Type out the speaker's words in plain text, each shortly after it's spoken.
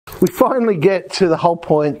we finally get to the whole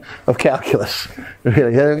point of calculus.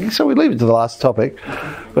 Really. So we leave it to the last topic,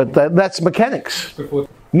 but that's mechanics.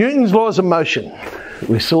 Newton's laws of motion.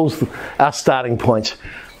 We saw our starting point.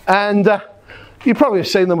 And you probably have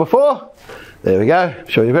seen them before. There we go. I'm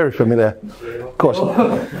sure you're very familiar. Of course.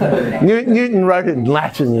 Newton wrote it in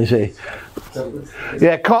Latin, you see.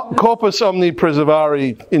 Yeah, corpus omni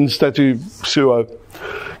preservari instatu suo,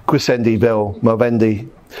 quiescendi vel movendi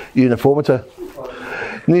uniformita.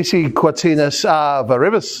 Nisi quatinus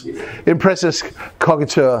varibus, impressus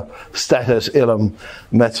cogitur status illum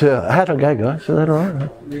mater. How'd I go, guys? Is that all right?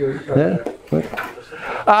 Yeah.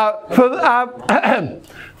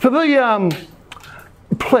 For the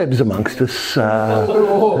plebs amongst us,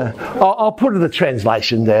 I'll put the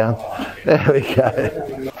translation down. There we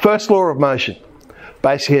go. First law of motion.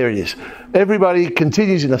 Basically, here it is. Everybody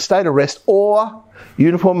continues in a state of rest or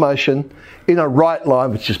uniform motion in a right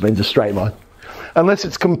line, which just means a straight line, unless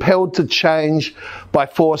it's compelled to change by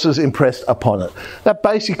forces impressed upon it. That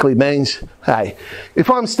basically means, hey, if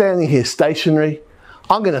I'm standing here stationary,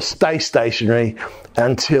 I'm going to stay stationary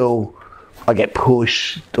until I get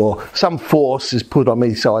pushed or some force is put on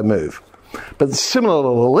me so I move. But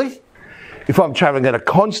similarly, if I'm travelling at a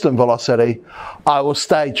constant velocity, I will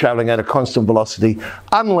stay travelling at a constant velocity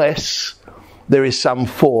unless there is some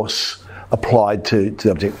force applied to the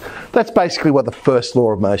object. That's basically what the first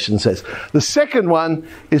law of motion says. The second one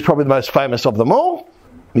is probably the most famous of them all.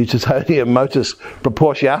 Mutationem motus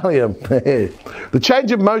proportionalium. The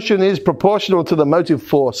change of motion is proportional to the motive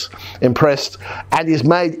force impressed and is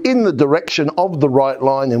made in the direction of the right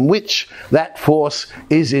line in which that force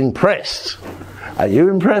is impressed. Are you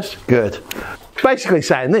impressed? Good. Basically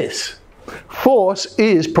saying this: force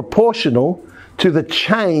is proportional to the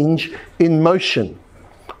change in motion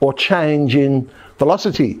or change in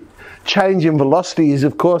velocity. Change in velocity is,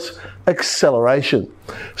 of course, acceleration.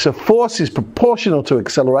 So force is proportional to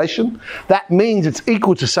acceleration. That means it's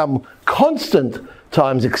equal to some constant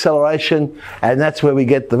times acceleration, and that's where we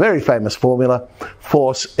get the very famous formula,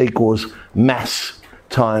 force equals mass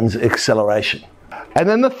times acceleration. And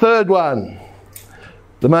then the third one,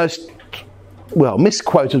 the most, well,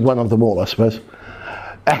 misquoted one of them all, I suppose.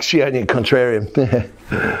 Actionia contrarium.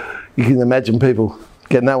 You can imagine people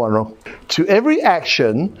getting that one wrong. To every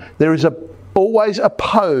action, there is always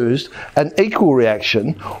opposed an equal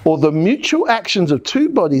reaction, or the mutual actions of two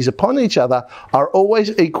bodies upon each other are always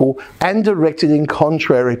equal and directed in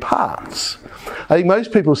contrary parts. I think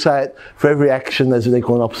most people say it, for every action there's an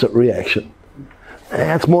equal and opposite reaction.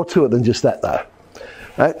 There's more to it than just that though.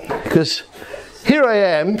 Right? Because here I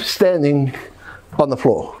am standing on the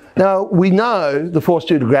floor. Now we know the force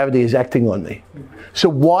due to gravity is acting on me. So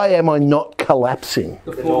why am I not collapsing?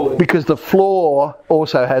 Because the floor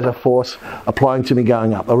also has a force applying to me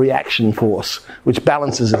going up, a reaction force, which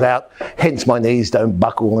balances it out, hence my knees don't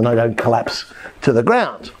buckle and I don't collapse to the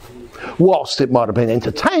ground. Whilst it might have been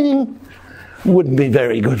entertaining, wouldn't be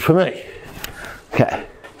very good for me. Okay,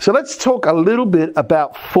 so let's talk a little bit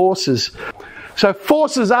about forces. So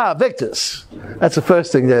forces are vectors. That's the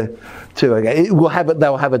first thing to okay. They will have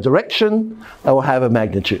a direction, they will have a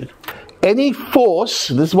magnitude. Any force,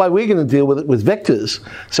 this is why we're going to deal with it with vectors,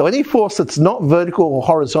 so any force that's not vertical or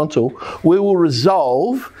horizontal, we will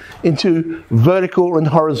resolve into vertical and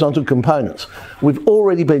horizontal components. We've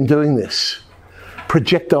already been doing this.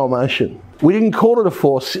 Projectile motion. We didn't call it a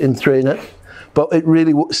force in 3-init, but it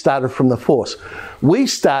really started from the force. We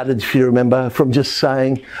started, if you remember, from just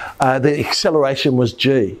saying the acceleration was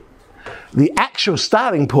g. The actual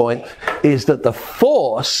starting point is that the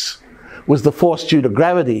force was the force due to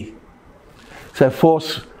gravity. So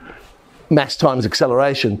force, mass times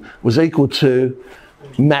acceleration, was equal to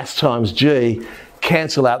mass times g,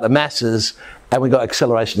 cancel out the masses, and we got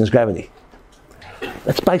acceleration as gravity.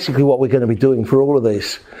 That's basically what we're going to be doing for all of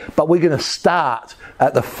these. But we're going to start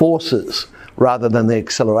at the forces rather than the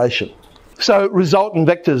acceleration. So resultant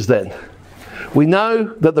vectors then. We know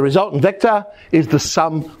that the resultant vector is the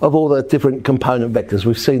sum of all the different component vectors.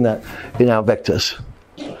 We've seen that in our vectors.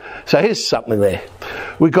 So here's something there.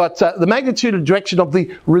 We've got the magnitude and direction of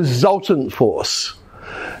the resultant force.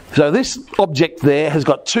 So this object there has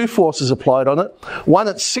got two forces applied on it. One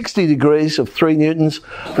at 60 degrees of 3 newtons,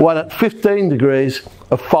 one at 15 degrees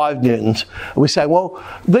of 5 newtons. And we say, well,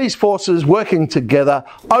 these forces working together,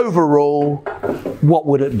 overall, what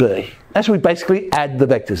would it be? As we basically add the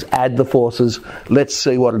vectors, add the forces, let's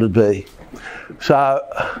see what it would be. So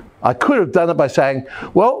I could have done it by saying,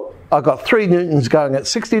 well, I've got 3 newtons going at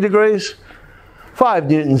 60 degrees, 5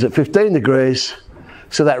 newtons at 15 degrees,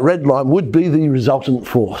 so that red line would be the resultant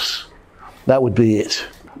force. That would be it.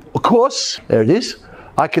 Of course, there it is.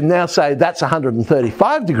 I can now say that's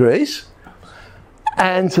 135 degrees,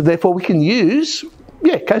 and so therefore we can use,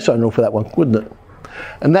 cosine rule for that one, wouldn't it?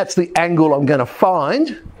 And that's the angle I'm going to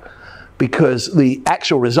find, because the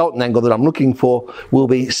actual resultant angle that I'm looking for will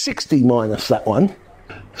be 60 minus that one.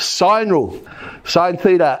 Sine rule. Sine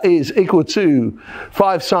theta is equal to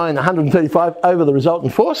 5 sine 135 over the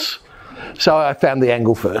resultant force. So I found the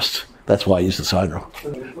angle first. That's why I use the sine rule.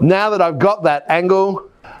 Now that I've got that angle,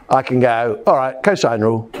 I can go, all right, cosine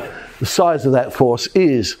rule. The size of that force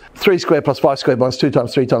is 3 squared plus 5 squared minus 2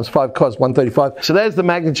 times 3 times 5 cos 135. So there's the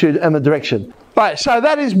magnitude and the direction. Right, so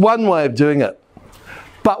that is one way of doing it.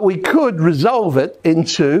 But we could resolve it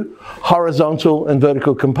into horizontal and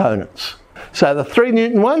vertical components. So the 3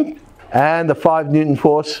 Newton one and the 5 Newton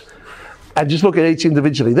force, and just look at each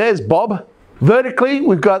individually. There's Bob. Vertically,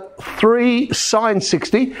 we've got 3 sine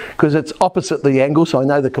 60, because it's opposite the angle, so I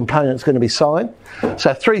know the component's going to be sine.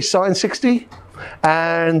 So 3 sine 60,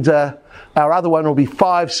 and our other one will be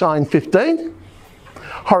 5 sine 15.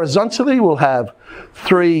 Horizontally, we'll have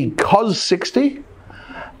 3 cos 60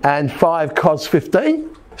 and 5 cos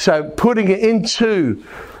 15. So putting it into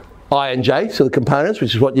I and j, so the components,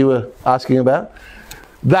 which is what you were asking about,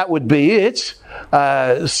 that would be it.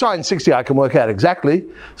 Sine 60 I can work out exactly.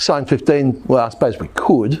 Sine 15, well, I suppose we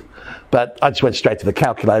could, but I just went straight to the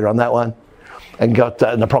calculator on that one and got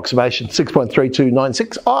an approximation,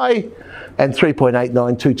 6.3296i and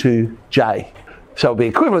 3.8922j. So it'll be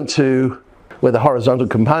equivalent to with the horizontal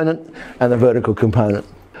component and the vertical component.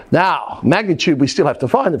 Now, magnitude we still have to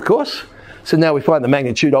find, of course. So now we find the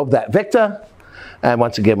magnitude of that vector, and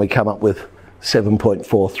once again we come up with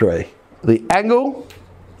 7.43. The angle,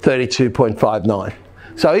 32.59.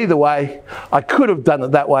 So either way, I could have done it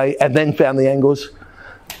that way and then found the angles.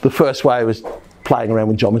 The first way was playing around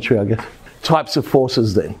with geometry, I guess. Types of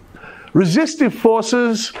forces then. Resistive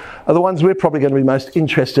forces are the ones we're probably going to be most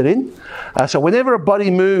interested in. So whenever a body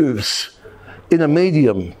moves in a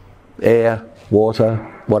medium, air, water,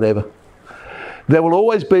 whatever, there will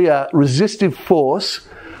always be a resistive force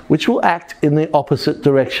which will act in the opposite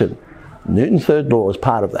direction. Newton's third law is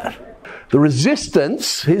part of that. The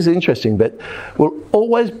resistance, here's the interesting bit, will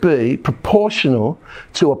always be proportional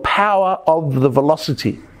to a power of the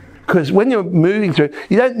velocity. Because when you're moving through,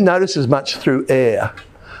 you don't notice as much through air.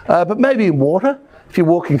 But maybe in water, if you're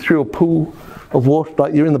walking through a pool of water,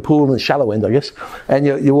 like you're in the pool in the shallow end, I guess, and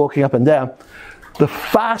you're walking up and down, the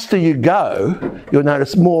faster you go, you'll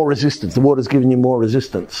notice more resistance. The water's giving you more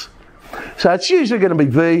resistance. So it's usually going to be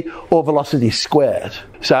V or velocity squared.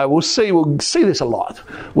 So we'll see this a lot,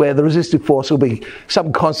 where the resistive force will be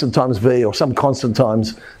some constant times V or some constant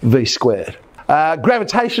times V squared.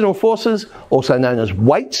 Gravitational forces, also known as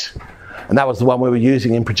weight, and that was the one we were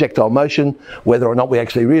using in projectile motion, whether or not we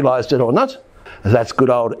actually realised it or not. That's good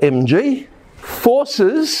old mg.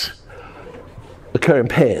 Forces occur in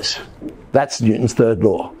pairs. That's Newton's third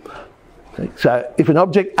law. Okay. So if an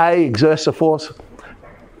object A exerts a force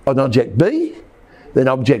on object B, then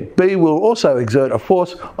object B will also exert a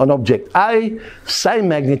force on object A, same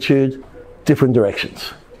magnitude, different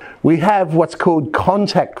directions. We have what's called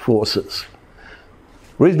contact forces.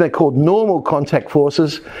 The reason they're called normal contact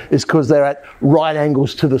forces is because they're at right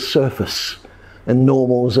angles to the surface, and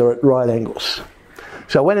normals are at right angles.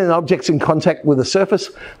 So when an object's in contact with a surface,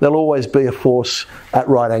 there'll always be a force at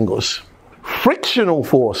right angles. Frictional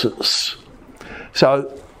forces.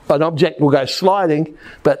 So an object will go sliding,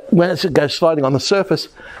 but when it goes sliding on the surface,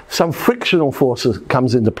 some frictional force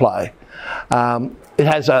comes into play. It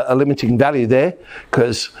has a limiting value there,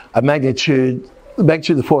 because the magnitude of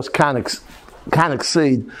the force can't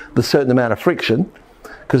exceed the certain amount of friction,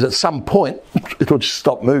 because at some point it'll just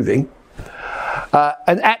stop moving,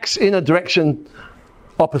 and acts in a direction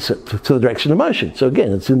opposite to the direction of motion. So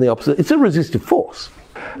again, it's in the opposite. It's a resistive force.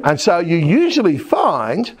 And so you usually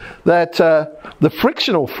find that the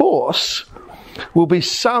frictional force will be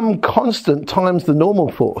some constant times the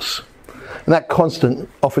normal force. And that constant,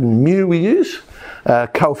 often mu we use,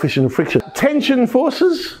 coefficient of friction. Tension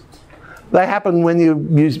forces, they happen when you're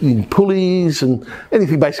using pulleys and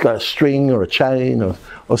anything basically like a string or a chain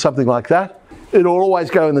or something like that. It'll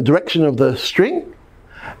always go in the direction of the string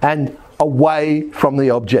and away from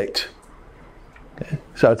the object. Okay.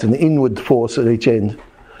 So it's an inward force at each end.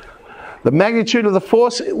 The magnitude of the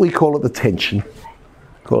force, we call it the tension.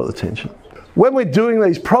 When we're doing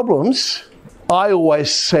these problems, I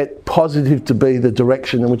always set positive to be the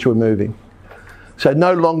direction in which we're moving. So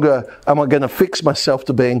no longer am I going to fix myself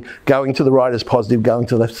to being going to the right is positive, going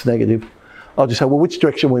to the left is negative. I'll just say, well, which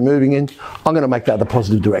direction we're moving in? I'm going to make that the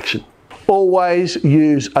positive direction. always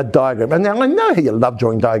use a diagram. And now I know you love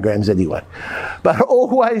drawing diagrams anyway, but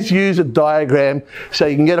always use a diagram so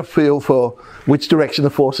you can get a feel for which direction the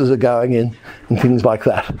forces are going in and things like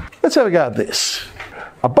that. Let's have a go at this.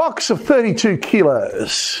 A box of 32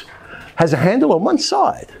 kilos has a handle on one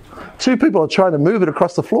side. Two people are trying to move it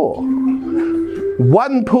across the floor.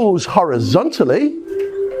 One pulls horizontally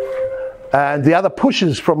and the other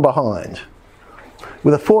pushes from behind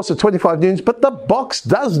with a force of 25 newtons, but the box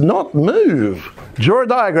does not move. Draw a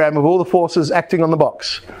diagram of all the forces acting on the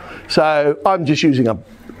box. So I'm just using a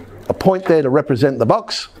point there to represent the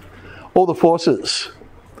box, all the forces.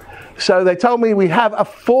 So they told me we have a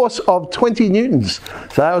force of 20 newtons.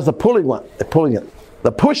 So that was the pulling one, they're pulling it.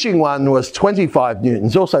 The pushing one was 25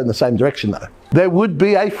 newtons, also in the same direction though. There would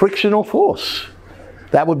be a frictional force.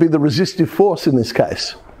 That would be the resistive force in this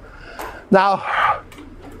case. Now,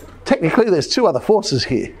 technically there's two other forces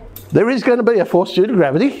here. There is going to be a force due to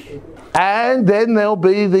gravity, and then there'll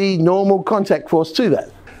be the normal contact force to that.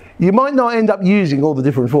 You might not end up using all the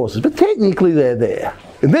different forces, but technically they're there.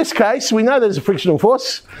 In this case, we know there's a frictional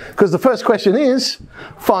force, because the first question is,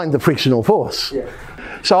 find the frictional force. Yeah.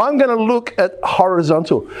 So I'm going to look at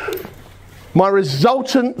horizontal. My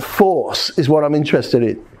resultant force is what I'm interested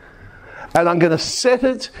in. And I'm going to set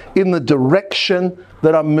it in the direction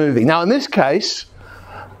that I'm moving. Now in this case,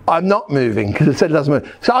 I'm not moving because it said it doesn't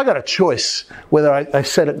move. So I got a choice whether I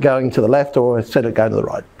set it going to the left or I set it going to the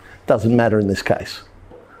right. Doesn't matter in this case.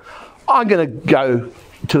 I'm going to go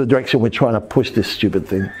to the direction we're trying to push this stupid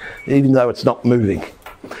thing, even though it's not moving.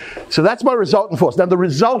 So that's my resultant force. Now the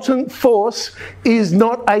resultant force is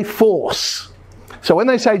not a force. So when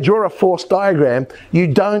they say draw a force diagram, you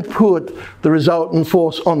don't put the resultant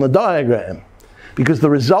force on the diagram, because the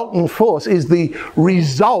resultant force is the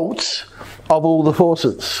result of all the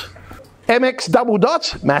forces. mx double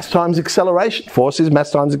dot, mass times acceleration. Force is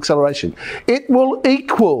mass times acceleration. It will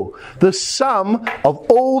equal the sum of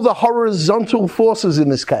all the horizontal forces in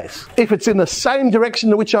this case. If it's in the same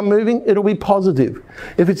direction to which I'm moving, it'll be positive.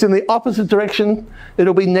 If it's in the opposite direction,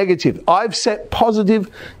 it'll be negative. I've set positive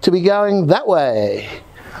to be going that way.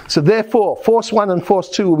 So therefore, force 1 and force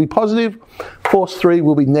 2 will be positive, force 3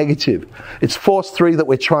 will be negative. It's force 3 that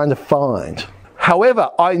we're trying to find. However,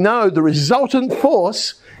 I know the resultant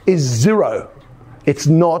force is 0. It's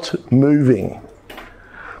not moving.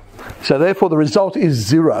 So therefore the result is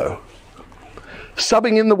 0.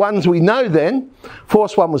 Subbing in the ones we know then,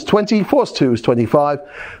 force 1 was 20, force 2 was 25,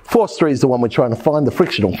 force 3 is the one we're trying to find, the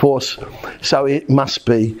frictional force, so it must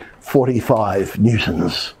be 45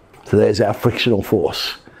 newtons. So there's our frictional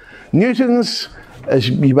force. Newtons, as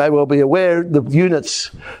you may well be aware, the units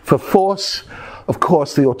for force. Of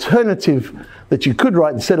course, the alternative that you could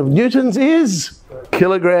write instead of newtons is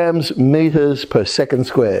kilograms meters per second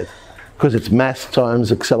squared, because it's mass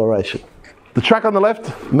times acceleration. The truck on the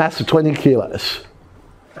left, mass of 20 kilos.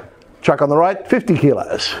 Truck on the right, 50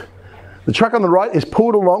 kilos. The truck on the right is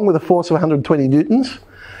pulled along with a force of 120 newtons,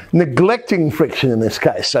 neglecting friction in this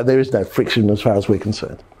case, so there is no friction as far as we're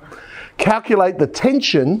concerned. Calculate the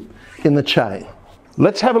tension in the chain.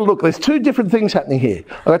 Let's have a look. There's two different things happening here.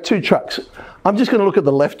 I've got two trucks. I'm just going to look at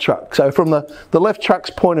the left truck. So from the left truck's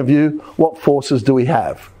point of view, what forces do we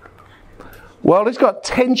have? Well, it's got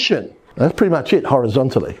tension. That's pretty much it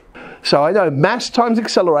horizontally. So I know mass times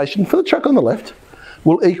acceleration for the truck on the left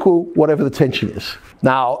will equal whatever the tension is.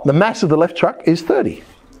 Now, the mass of the left truck is 30.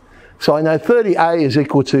 So I know 30A is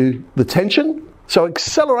equal to the tension. So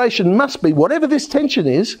acceleration must be whatever this tension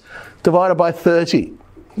is divided by 30.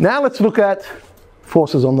 Now let's look at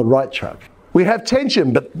forces on the right truck. We have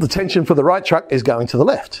tension, but the tension for the right truck is going to the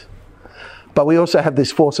left. But we also have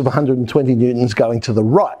this force of 120 newtons going to the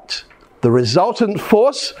right. The resultant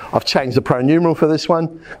force, I've changed the pronumeral for this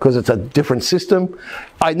one because it's a different system.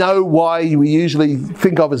 I know why we usually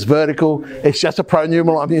think of as vertical. It's just a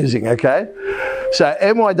pronumeral I'm using, okay?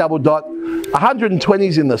 So my double dot, 120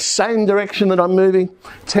 is in the same direction that I'm moving.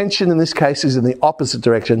 Tension in this case is in the opposite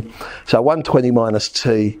direction. So 120 minus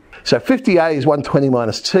T. So 50A is 120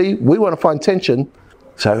 minus T. We want to find tension.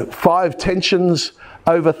 So 5 tensions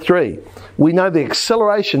over 3. We know the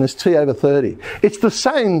acceleration is T over 30. It's the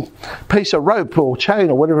same piece of rope or chain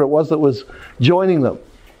or whatever it was that was joining them.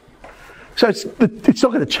 So it's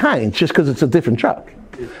not going to change just because it's a different truck.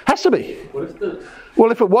 Has to be.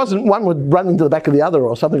 Well, if it wasn't, one would run into the back of the other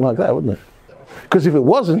or something like that, wouldn't it? Because if it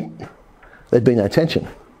wasn't, there'd be no tension.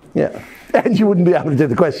 Yeah. And you wouldn't be able to do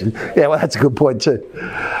the question. Yeah, well, that's a good point too.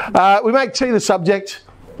 We make T the subject.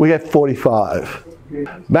 We get 45.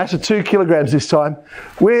 Mass of 2 kilograms this time.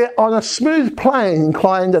 We're on a smooth plane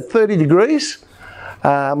inclined at 30 degrees.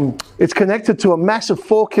 It's connected to a mass of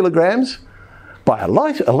 4 kilograms. by a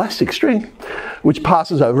light elastic string which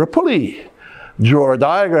passes over a pulley. Draw a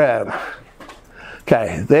diagram.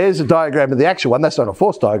 Okay, there's a diagram of the actual one. That's not a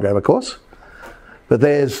force diagram, of course. But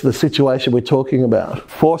there's the situation we're talking about.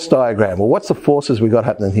 Force diagram. Well, what's the forces we got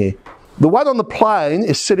happening here? The one on the plane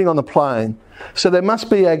is sitting on the plane. So there must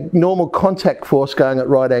be a normal contact force going at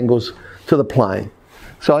right angles to the plane.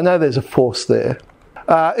 So I know there's a force there.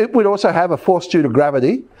 It would also have a force due to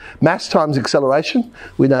gravity. Mass times acceleration.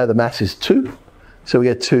 We know the mass is 2. So we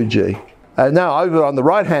get 2g. Now over on the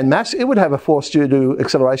right-hand mass, it would have a force due to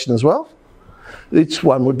acceleration as well. Each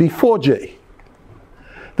one would be 4g.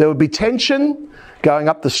 There would be tension going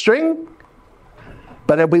up the string,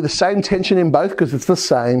 but it'll be the same tension in both because it's the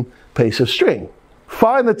same piece of string.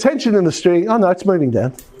 Find the tension in the string. Oh no, it's moving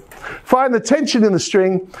down. Find the tension in the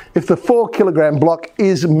string if the 4 kilogram block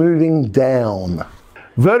is moving down.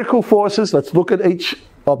 Vertical forces, let's look at each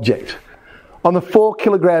object. On the 4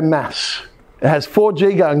 kilogram mass, it has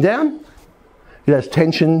 4g going down, it has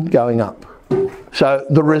tension going up. So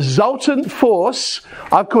the resultant force,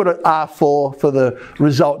 I've called it R4 for the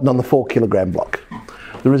resultant on the 4 kilogram block.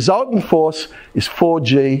 The resultant force is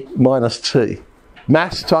 4g minus t.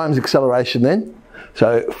 Mass times acceleration then.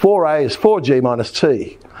 So 4a is 4g minus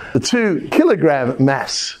t. The 2 kilogram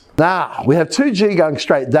mass. Now, we have 2g going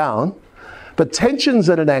straight down, but tension's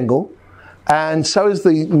at an angle, and so is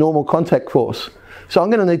the normal contact force. So I'm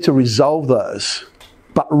going to need to resolve those.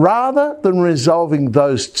 But rather than resolving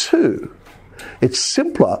those two, it's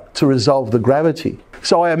simpler to resolve the gravity.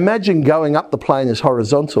 So I imagine going up the plane is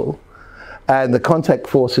horizontal and the contact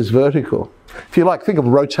force is vertical. If you like, think of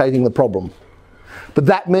rotating the problem. But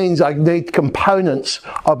that means I need components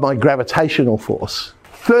of my gravitational force.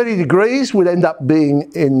 30 degrees would end up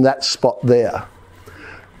being in that spot there.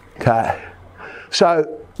 Okay.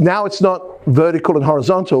 So now it's not vertical and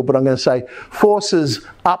horizontal, but I'm going to say forces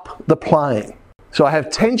up the plane. So I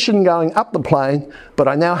have tension going up the plane, but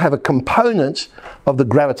I now have a component of the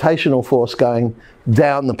gravitational force going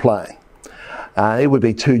down the plane. It would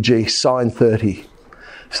be 2g sine 30.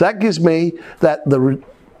 So that gives me that the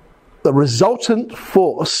resultant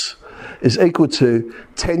force is equal to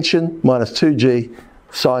tension minus 2g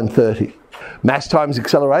sine 30. Mass times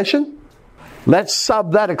acceleration. Let's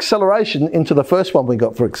sub that acceleration into the first one we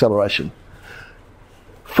got for acceleration.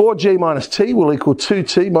 4g minus t will equal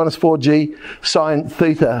 2t minus 4g sine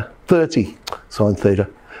theta 30. Sine theta.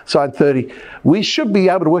 Sine 30. We should be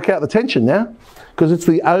able to work out the tension now because it's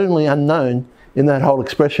the only unknown in that whole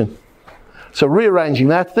expression. So rearranging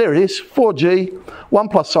that, there it is, 4g, 1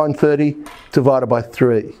 plus sine 30 divided by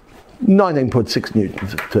 3. 19.6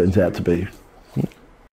 newtons it turns out to be.